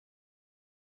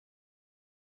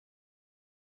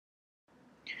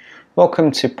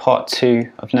Welcome to part 2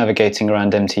 of navigating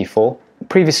around MT4.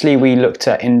 Previously we looked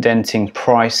at indenting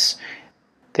price.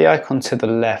 The icon to the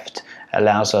left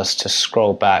allows us to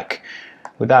scroll back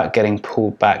without getting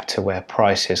pulled back to where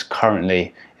price is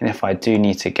currently, and if I do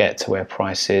need to get to where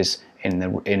price is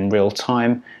in real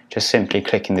time, just simply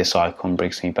clicking this icon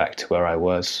brings me back to where I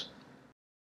was.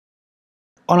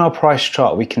 On our price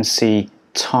chart we can see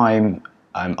time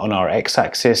on our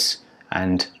x-axis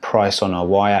and price on our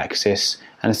y-axis,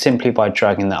 and simply by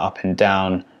dragging that up and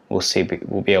down we'll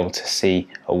be able to see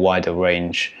a wider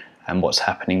range and what's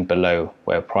happening below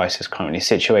where price is currently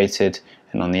situated,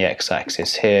 and on the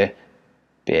x-axis here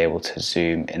be able to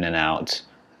zoom in and out,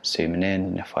 zooming in,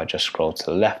 and if I just scroll to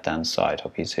the left hand side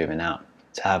I'll be zooming out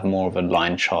to have more of a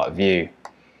line chart view.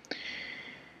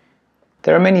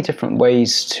 There are many different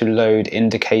ways to load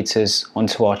indicators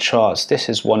onto our charts. This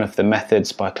is one of the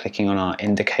methods by clicking on our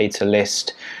indicator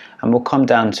list, and we'll come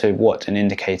down to what an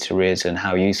indicator is and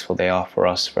how useful they are for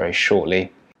us very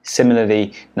shortly.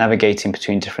 Similarly, navigating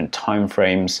between different time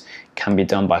frames can be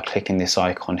done by clicking this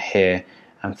icon here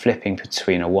and flipping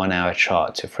between a 1 hour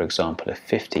chart to, for example, a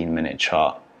 15-minute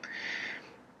chart.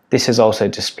 This is also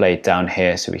displayed down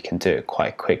here, so we can do it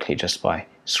quite quickly just by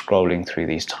scrolling through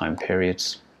these time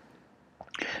periods.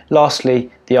 Lastly,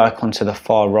 the icon to the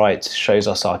far right shows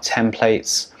us our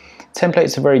templates.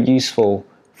 Templates are very useful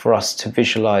for us to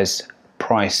visualize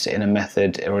price in a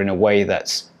method or in a way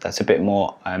that's a bit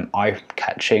more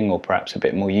eye-catching or perhaps a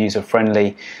bit more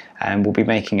user-friendly, and we'll be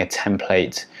making a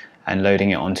template and loading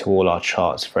it onto all our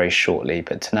charts very shortly,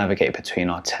 but to navigate between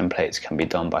our templates can be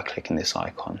done by clicking this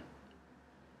icon.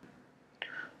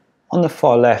 On the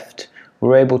far left,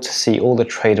 we're able to see all the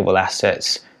tradable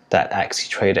assets that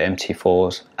MetaTrader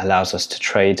MT4 allows us to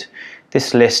trade.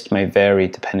 This list may vary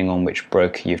depending on which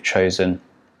broker you've chosen.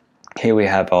 Here we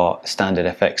have our standard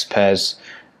FX pairs,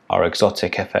 our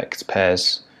exotic FX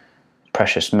pairs,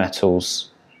 precious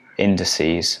metals,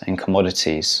 indices and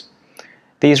commodities.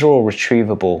 These are all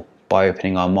retrievable by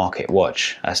opening our market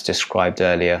watch as described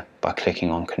earlier by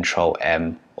clicking on Ctrl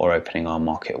M or opening our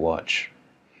market watch.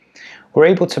 We're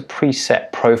able to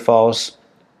preset profiles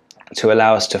to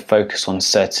allow us to focus on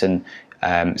certain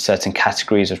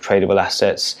categories of tradable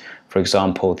assets. For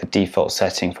example, the default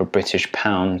setting for British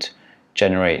pound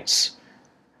generates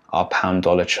our pound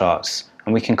dollar charts,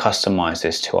 and we can customize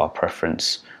this to our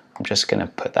preference. I'm just going to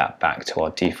put that back to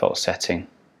our default setting.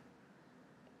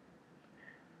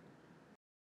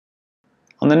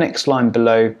 On the next line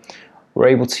below, we're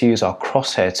able to use our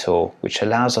Crosshair Tool, which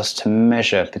allows us to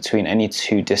measure between any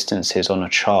two distances on a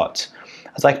chart.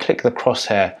 As I click the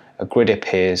crosshair, a grid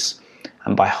appears,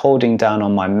 and by holding down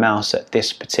on my mouse at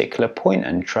this particular point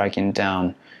and dragging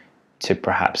down to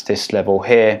perhaps this level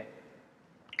here,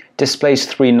 displays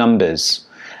 3 numbers.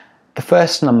 The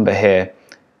first number here,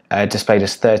 displayed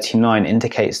as 39,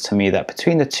 indicates to me that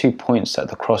between the 2 points that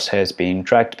the crosshair is being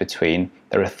dragged between,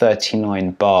 there are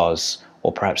 39 bars,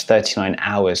 or perhaps 39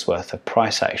 hours worth of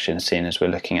price action seen as we're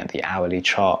looking at the hourly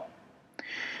chart.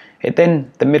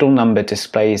 The middle number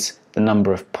displays the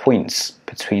number of points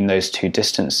between those two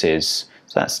distances.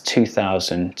 So that's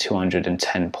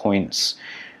 2,210 points,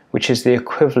 which is the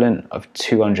equivalent of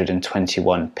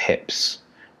 221 pips.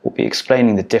 We'll be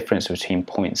explaining the difference between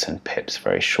points and pips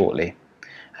very shortly.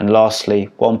 And lastly,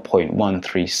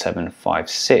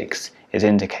 1.13756 is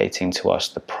indicating to us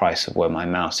the price of where my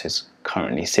mouse is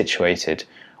currently situated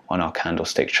on our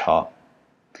candlestick chart.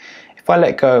 If I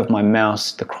let go of my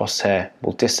mouse, the crosshair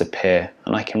will disappear,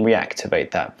 and I can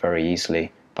reactivate that very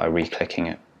easily by re-clicking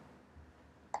it.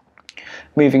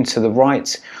 Moving to the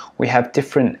right, we have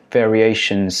different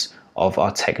variations of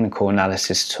our technical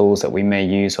analysis tools that we may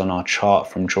use on our chart,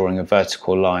 from drawing a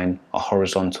vertical line, a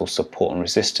horizontal support and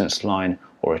resistance line,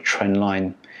 or a trend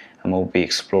line, and we'll be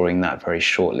exploring that very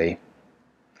shortly.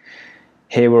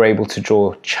 Here we're able to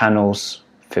draw channels,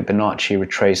 Fibonacci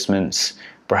retracements,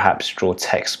 perhaps draw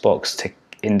text box to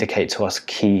indicate to us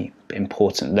key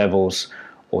important levels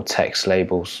or text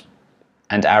labels,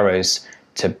 and arrows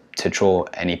to draw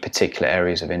any particular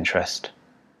areas of interest.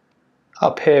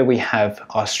 Up here we have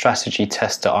our strategy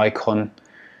tester icon,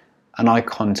 an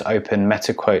icon to open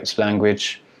MetaQuotes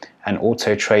language, and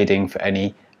auto trading for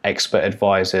any expert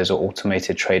advisors or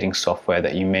automated trading software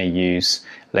that you may use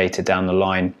later down the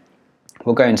line.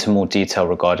 We'll go into more detail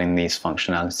regarding these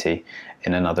functionality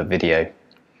in another video.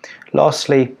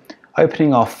 Lastly,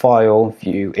 opening our file,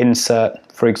 view, insert,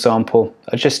 for example,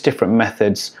 are just different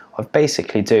methods of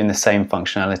basically doing the same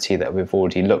functionality that we've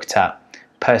already looked at.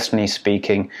 Personally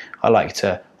speaking, I like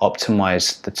to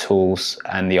optimize the tools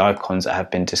and the icons that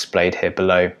have been displayed here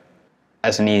below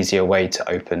as an easier way to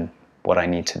open what I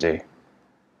need to do.